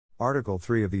Article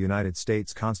 3 of the United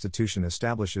States Constitution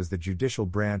establishes the judicial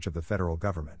branch of the federal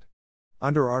government.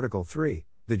 Under Article 3,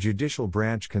 the judicial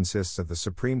branch consists of the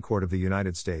Supreme Court of the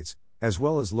United States, as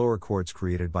well as lower courts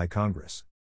created by Congress.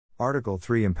 Article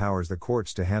 3 empowers the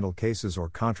courts to handle cases or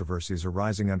controversies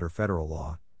arising under federal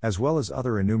law, as well as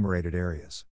other enumerated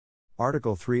areas.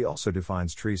 Article 3 also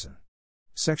defines treason.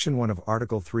 Section 1 of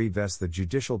Article 3 vests the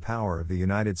judicial power of the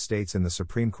United States in the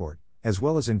Supreme Court, as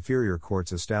well as inferior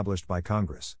courts established by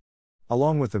Congress.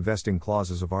 Along with the vesting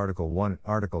clauses of Article 1 and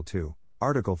Article 2,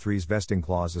 Article 3's vesting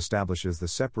clause establishes the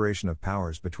separation of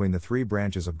powers between the three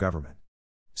branches of government.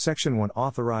 Section 1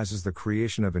 authorizes the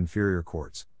creation of inferior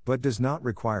courts, but does not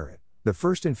require it. The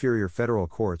first inferior federal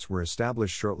courts were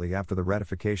established shortly after the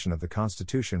ratification of the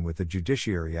Constitution with the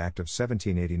Judiciary Act of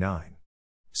 1789.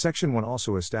 Section 1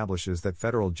 also establishes that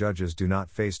federal judges do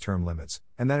not face term limits,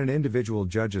 and that an individual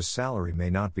judge's salary may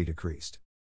not be decreased.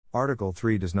 Article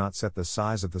 3 does not set the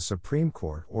size of the Supreme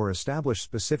Court or establish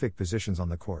specific positions on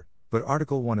the court, but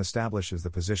Article 1 establishes the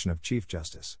position of Chief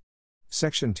Justice.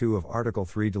 Section 2 of Article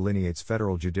 3 delineates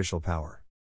federal judicial power.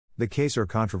 The Case or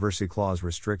Controversy Clause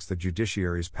restricts the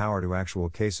judiciary's power to actual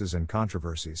cases and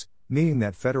controversies, meaning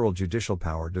that federal judicial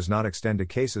power does not extend to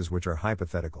cases which are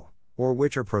hypothetical, or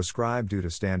which are proscribed due to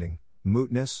standing,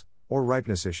 mootness, or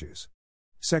ripeness issues.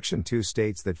 Section 2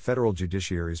 states that federal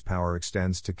judiciary's power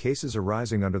extends to cases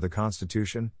arising under the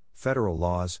Constitution, federal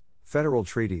laws, federal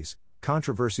treaties,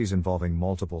 controversies involving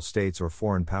multiple states or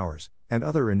foreign powers, and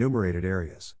other enumerated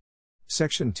areas.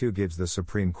 Section 2 gives the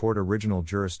Supreme Court original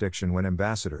jurisdiction when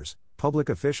ambassadors, public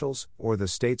officials, or the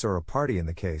states are a party in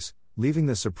the case, leaving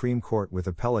the Supreme Court with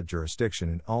appellate jurisdiction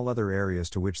in all other areas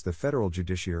to which the federal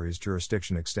judiciary's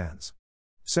jurisdiction extends.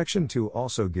 Section 2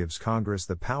 also gives Congress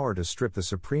the power to strip the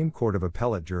Supreme Court of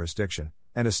appellate jurisdiction,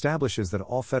 and establishes that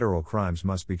all federal crimes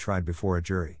must be tried before a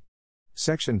jury.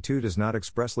 Section 2 does not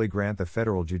expressly grant the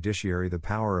federal judiciary the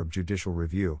power of judicial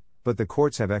review, but the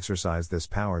courts have exercised this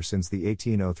power since the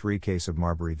 1803 case of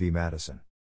Marbury v. Madison.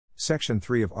 Section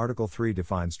 3 of Article 3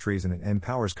 defines treason and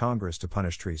empowers Congress to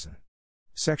punish treason.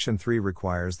 Section 3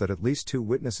 requires that at least 2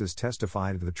 witnesses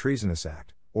testify to the treasonous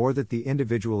act, or that the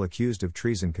individual accused of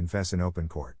treason confess in open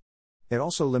court. It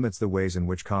also limits the ways in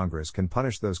which Congress can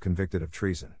punish those convicted of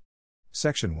treason.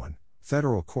 Section 1.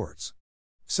 Federal Courts.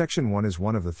 Section 1 is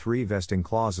one of the 3 vesting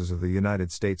clauses of the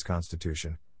United States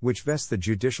Constitution, which vests the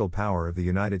judicial power of the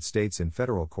United States in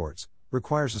federal courts,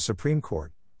 requires a Supreme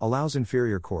Court, allows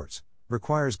inferior courts,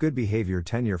 requires good behavior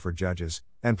tenure for judges,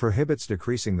 and prohibits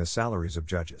decreasing the salaries of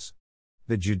judges.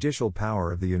 The judicial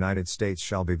power of the United States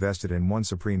shall be vested in one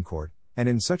Supreme Court, and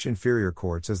in such inferior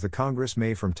courts as the Congress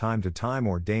may from time to time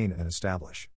ordain and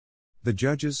establish. The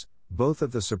judges, both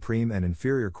of the Supreme and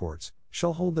inferior courts,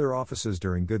 shall hold their offices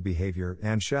during good behavior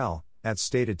and shall, at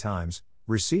stated times,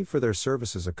 receive for their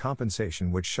services a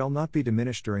compensation which shall not be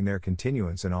diminished during their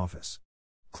continuance in office.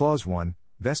 Clause 1,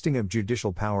 Vesting of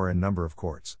judicial power and number of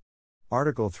courts.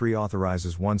 Article 3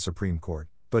 authorizes one Supreme Court,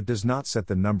 but does not set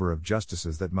the number of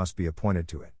justices that must be appointed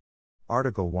to it.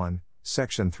 Article 1,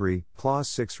 Section 3, Clause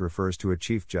 6 refers to a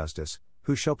Chief Justice,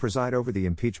 who shall preside over the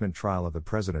impeachment trial of the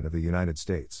President of the United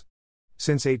States.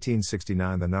 Since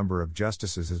 1869 the number of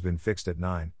justices has been fixed at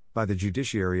 9, by the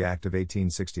Judiciary Act of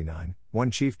 1869,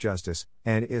 1 Chief Justice,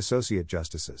 and Associate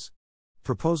Justices.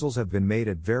 Proposals have been made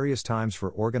at various times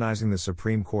for organizing the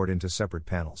Supreme Court into separate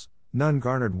panels. None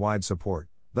garnered wide support,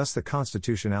 thus the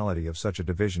constitutionality of such a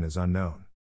division is unknown.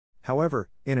 However,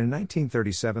 in a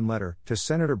 1937 letter to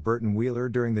Senator Burton Wheeler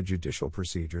during the Judicial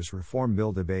Procedures Reform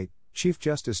Bill debate, Chief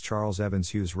Justice Charles Evans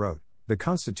Hughes wrote, "The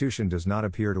Constitution does not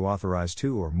appear to authorize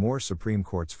 2 or more Supreme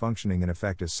Courts functioning in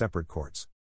effect as separate courts.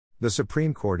 The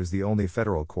Supreme Court is the only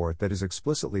federal court that is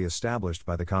explicitly established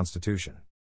by the Constitution."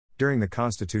 During the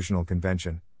Constitutional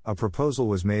Convention, a proposal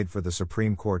was made for the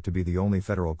Supreme Court to be the only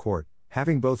federal court,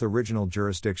 having both original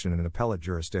jurisdiction and appellate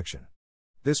jurisdiction.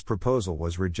 This proposal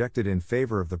was rejected in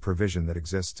favor of the provision that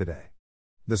exists today.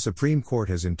 The Supreme Court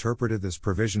has interpreted this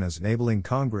provision as enabling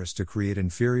Congress to create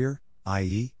inferior,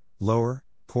 i.e., lower,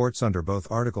 courts under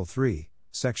both Article 3,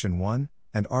 Section 1,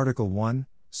 and Article 1,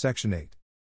 Section 8.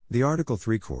 The Article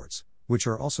 3 courts, which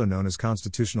are also known as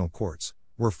constitutional courts,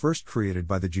 were first created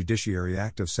by the Judiciary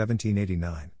Act of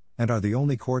 1789, and are the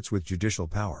only courts with judicial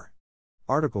power.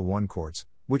 Article 1 courts,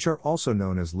 which are also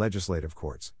known as legislative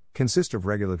courts, consist of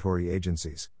regulatory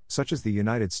agencies, such as the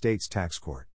United States Tax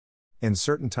Court. In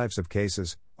certain types of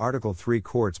cases, Article 3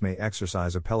 courts may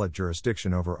exercise appellate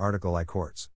jurisdiction over Article I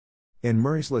courts. In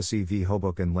Murray-Slessy v.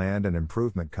 Hoboken Land and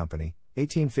Improvement Company,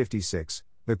 1856,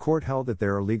 the court held that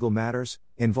there are legal matters,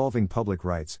 involving public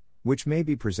rights, which may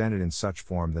be presented in such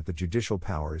form that the judicial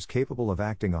power is capable of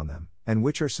acting on them, and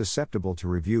which are susceptible to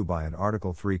review by an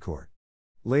Article 3 court.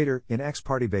 Later, in Ex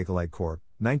parte Bakelite Corp.,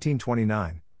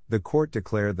 1929, the court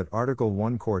declared that Article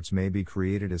 1 courts may be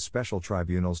created as special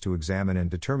tribunals to examine and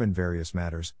determine various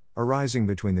matters, arising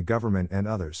between the government and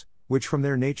others, which from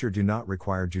their nature do not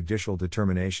require judicial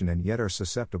determination and yet are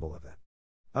susceptible of it.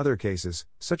 Other cases,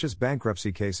 such as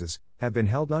bankruptcy cases, have been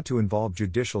held not to involve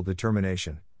judicial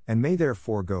determination, and may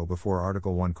therefore go before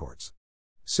Article 1 courts.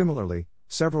 Similarly,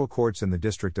 several courts in the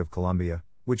District of Columbia,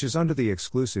 which is under the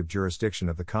exclusive jurisdiction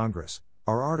of the Congress,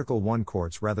 are Article 1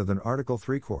 courts rather than Article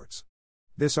 3 courts.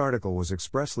 This article was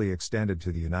expressly extended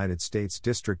to the United States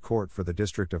District Court for the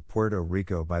District of Puerto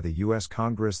Rico by the U.S.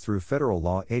 Congress through Federal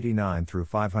Law 89 through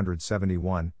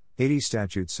 571, 80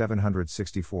 Statute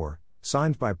 764,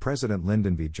 signed by President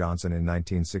Lyndon B. Johnson in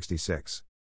 1966.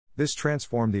 This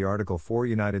transformed the Article 4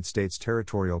 United States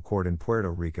Territorial Court in Puerto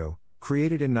Rico,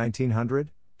 created in 1900,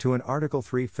 to an Article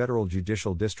 3 Federal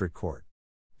Judicial District Court.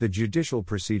 The Judicial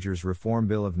Procedures Reform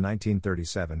Bill of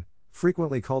 1937,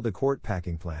 frequently called the Court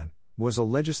Packing Plan, was a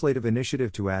legislative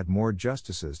initiative to add more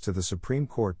justices to the Supreme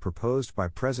Court proposed by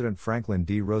President Franklin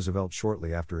D. Roosevelt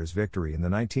shortly after his victory in the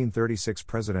 1936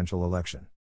 presidential election.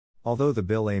 Although the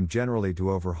bill aimed generally to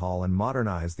overhaul and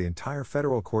modernize the entire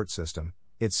federal court system,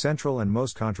 its central and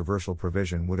most controversial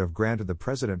provision would have granted the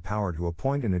president power to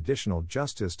appoint an additional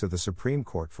justice to the Supreme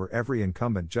Court for every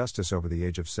incumbent justice over the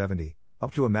age of 70,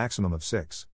 up to a maximum of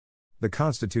 6. The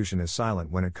Constitution is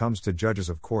silent when it comes to judges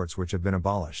of courts which have been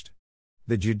abolished.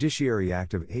 The Judiciary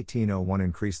Act of 1801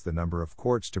 increased the number of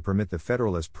courts to permit the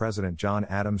Federalist President John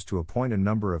Adams to appoint a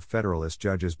number of Federalist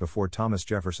judges before Thomas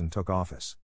Jefferson took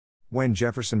office. When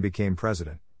Jefferson became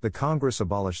president, the Congress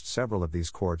abolished several of these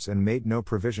courts and made no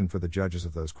provision for the judges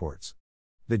of those courts.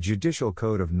 The Judicial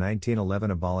Code of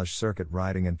 1911 abolished circuit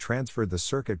riding and transferred the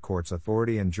circuit court's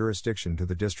authority and jurisdiction to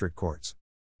the district courts.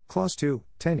 Clause 2,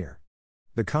 Tenure.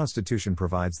 The Constitution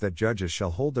provides that judges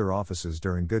shall hold their offices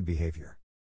during good behavior.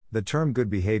 The term good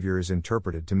behavior is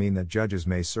interpreted to mean that judges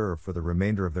may serve for the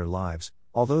remainder of their lives,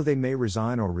 although they may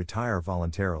resign or retire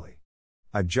voluntarily.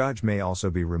 A judge may also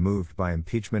be removed by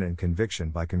impeachment and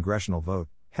conviction by congressional vote,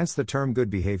 hence the term good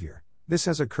behavior. This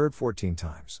has occurred 14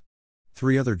 times.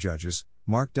 3 other judges,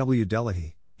 Mark W.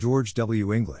 Delahy, George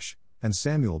W. English, and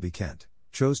Samuel B. Kent,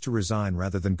 chose to resign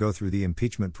rather than go through the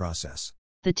impeachment process.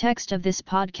 The text of this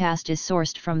podcast is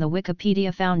sourced from the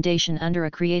Wikipedia Foundation under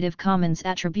a Creative Commons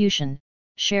Attribution,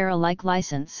 Share Alike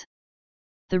license.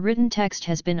 The written text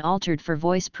has been altered for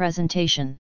voice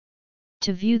presentation.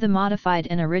 To view the modified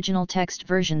and original text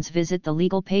versions, visit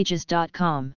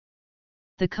thelegalpages.com.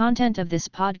 The content of this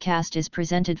podcast is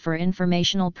presented for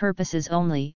informational purposes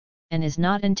only, and is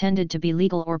not intended to be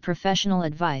legal or professional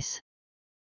advice.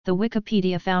 The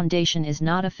Wikipedia Foundation is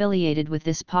not affiliated with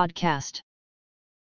this podcast.